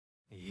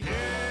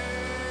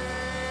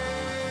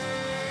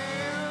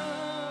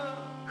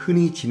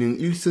흔히 지능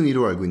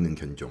 1순위로 알고 있는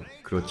견종,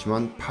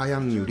 그렇지만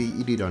파양률이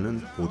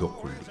 1위라는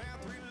보더콜리.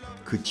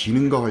 그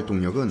지능과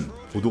활동력은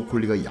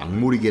보더콜리가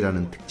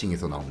양몰이개라는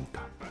특징에서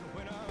나옵니다.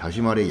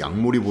 다시 말해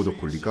양몰이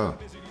보더콜리가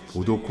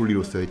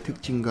보더콜리로서의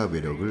특징과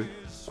매력을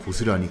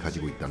고스란히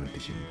가지고 있다는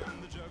뜻입니다.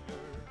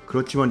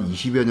 그렇지만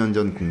 20여 년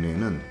전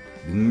국내에는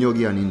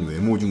능력이 아닌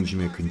외모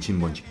중심의 근친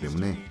번식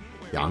때문에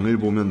양을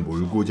보면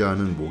몰고자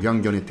하는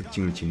목양견의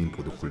특징을 지닌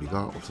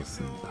보더콜리가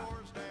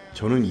없었습니다.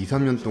 저는 2,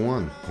 3년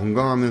동안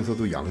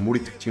건강하면서도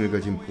양몰이 특징을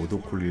가진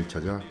보더콜리를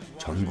찾아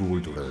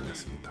전국을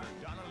돌아다녔습니다.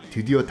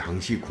 드디어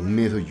당시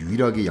국내에서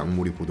유일하게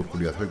양몰이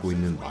보더콜리가 살고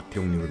있는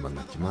마태형님을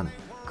만났지만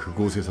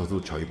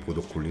그곳에서도 저희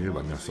보더콜리를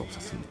만날 수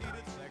없었습니다.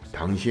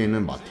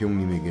 당시에는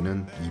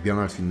마태형님에게는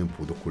입양할 수 있는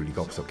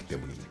보더콜리가 없었기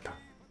때문입니다.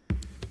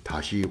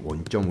 다시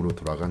원점으로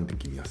돌아간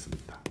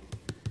느낌이었습니다.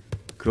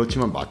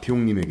 그렇지만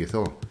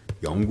마태형님에게서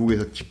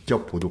영국에서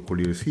직접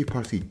보더콜리를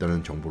수입할 수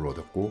있다는 정보를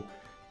얻었고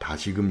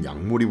다시금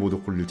양몰이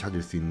보더콜리를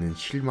찾을 수 있는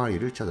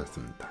실마리를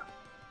찾았습니다.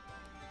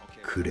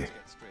 그래,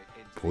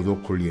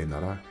 보더콜리의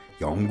나라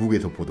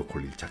영국에서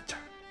보더콜리를 찾자.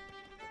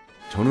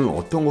 저는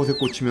어떤 것에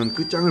꽂히면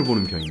끝장을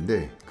보는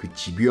편인데 그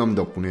집요함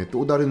덕분에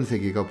또 다른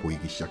세계가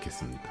보이기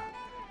시작했습니다.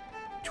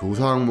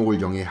 조사 항목을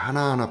정해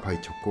하나하나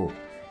파헤쳤고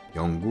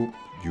영국,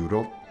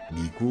 유럽,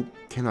 미국,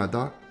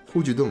 캐나다,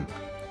 호주 등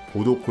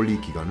보더콜리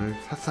기관을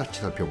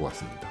샅샅이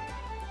살펴보았습니다.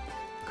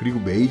 그리고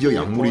메이저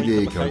양몰이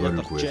대회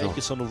결과를 구해서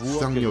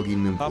수상력이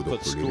있는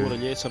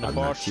보더콜리를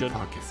낱낱이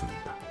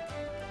파악했습니다.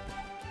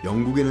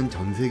 영국에는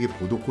전세계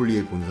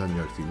보더콜리의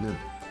본산이라 할 수 있는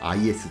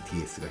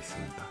ISTS가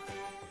있습니다.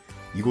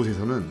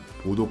 이곳에서는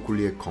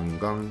보더콜리의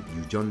건강,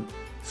 유전,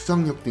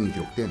 수상력 등이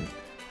기록된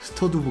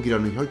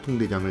스터드북이라는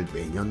혈통대장을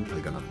매년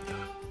발간합니다.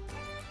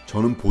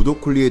 저는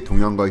보더콜리의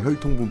동향과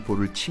혈통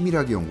분포를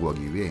치밀하게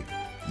연구하기 위해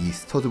이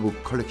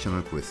스터드북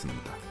컬렉션을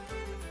구했습니다.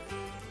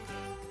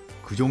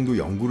 그 정도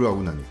연구를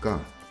하고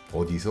나니까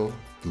어디서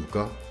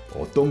누가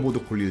어떤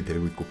보더콜리를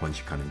데리고 있고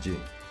번식하는지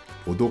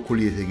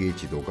보더콜리의 세계의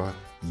지도가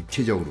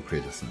입체적으로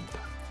그려졌습니다.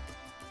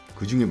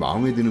 그 중에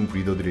마음에 드는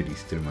브리더들의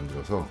리스트를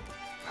만들어서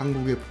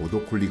한국에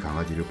보더콜리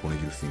강아지를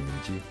보내줄 수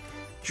있는지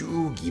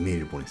쭉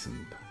이메일을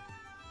보냈습니다.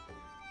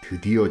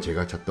 드디어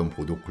제가 찾던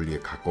보더콜리에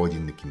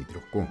가까워진 느낌이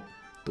들었고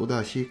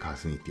또다시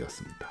가슴이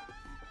뛰었습니다.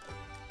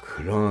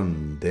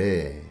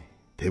 그런데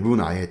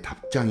대부분 아예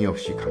답장이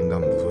없이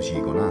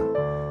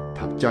강간무소식이거나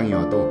답장이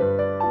와도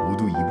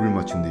모두 입을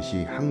맞춘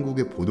듯이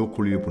한국에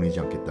보더콜리를 보내지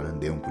않겠다는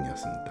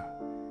내용뿐이었습니다.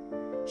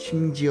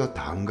 심지어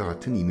다음과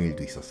같은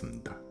이메일도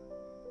있었습니다.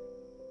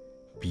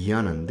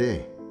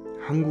 미안한데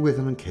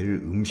한국에서는 개를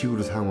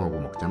음식으로 사용하고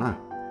먹잖아.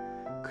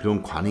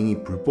 그런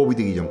관행이 불법이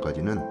되기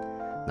전까지는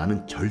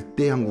나는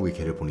절대 한국에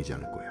개를 보내지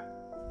않을 거야.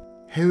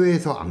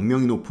 해외에서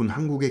악명이 높은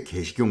한국의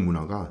개식용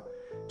문화가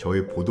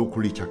저의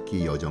보더콜리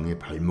찾기 여정에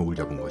발목을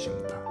잡은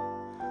것입니다.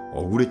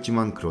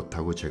 억울했지만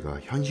그렇다고 제가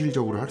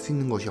현실적으로 할 수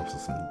있는 것이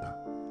없었습니다.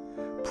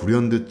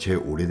 불현듯 제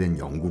오래된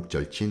영국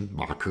절친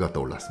마크가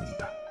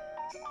떠올랐습니다.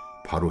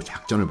 바로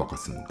작전을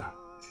바꿨습니다.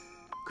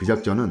 그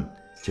작전은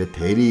제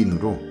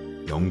대리인으로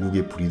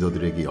영국의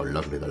브리더들에게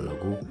연락을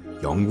해달라고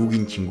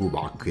영국인 친구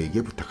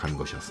마크에게 부탁하는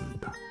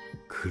것이었습니다.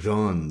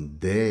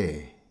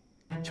 그런데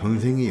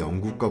전생에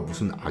영국과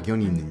무슨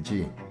악연이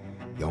있는지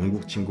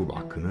영국 친구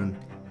마크는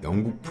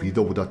영국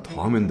브리더보다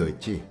더하면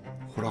더했지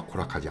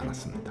호락호락하지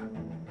않았습니다.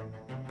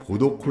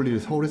 보더콜리를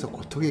서울에서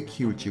어떻게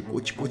키울지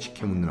꼬치꼬치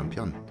묻는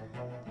한편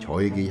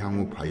저에게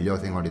향후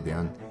반려생활에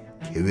대한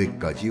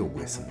계획까지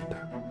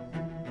요구했습니다.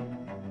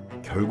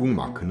 결국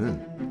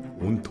마크는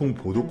온통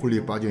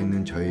보더콜리에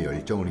빠져있는 저의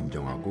열정을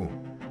인정하고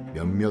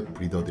몇몇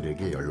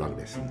브리더들에게 연락을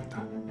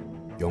했습니다.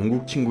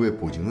 영국 친구의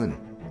보증은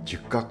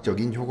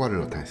즉각적인 효과를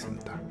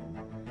나타냈습니다.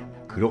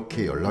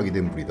 그렇게 연락이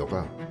된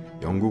브리더가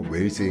영국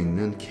웨일스에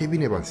있는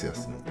케빈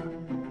에반스였습니다.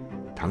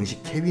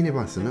 당시 케빈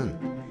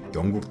에반스는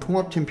영국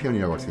통합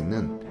챔피언이라고 할 수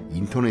있는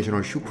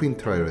인터내셔널 슈프림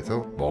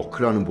트라이얼에서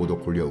머크라는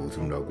보더콜리와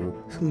우승을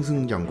하고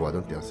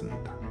승승장구하던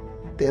때였습니다.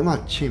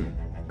 때마침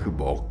그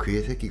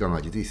머크의 새끼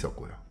강아지도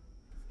있었고요.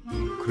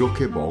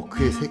 그렇게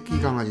머크의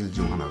새끼 강아지들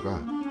중 하나가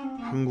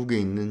한국에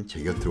있는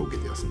제 곁으로 오게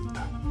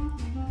되었습니다.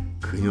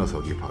 그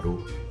녀석이 바로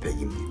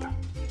백입니다.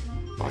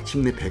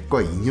 마침내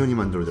백과 인연이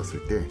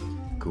만들어졌을 때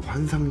그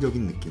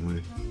환상적인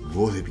느낌을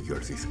무엇에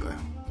비교할 수 있을까요?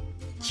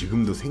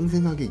 지금도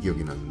생생하게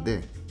기억이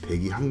나는데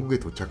백이 한국에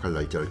도착할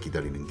날짜를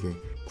기다리는 게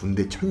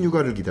군대 첫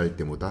휴가를 기다릴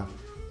때보다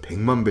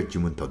 100만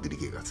배쯤은 더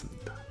느리게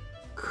갔습니다.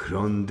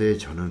 그런데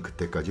저는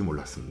그때까지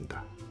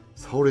몰랐습니다.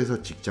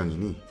 서울에서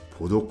직장인이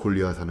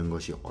보더콜리와 사는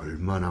것이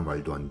얼마나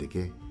말도 안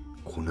되게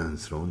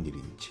고난스러운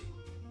일인지.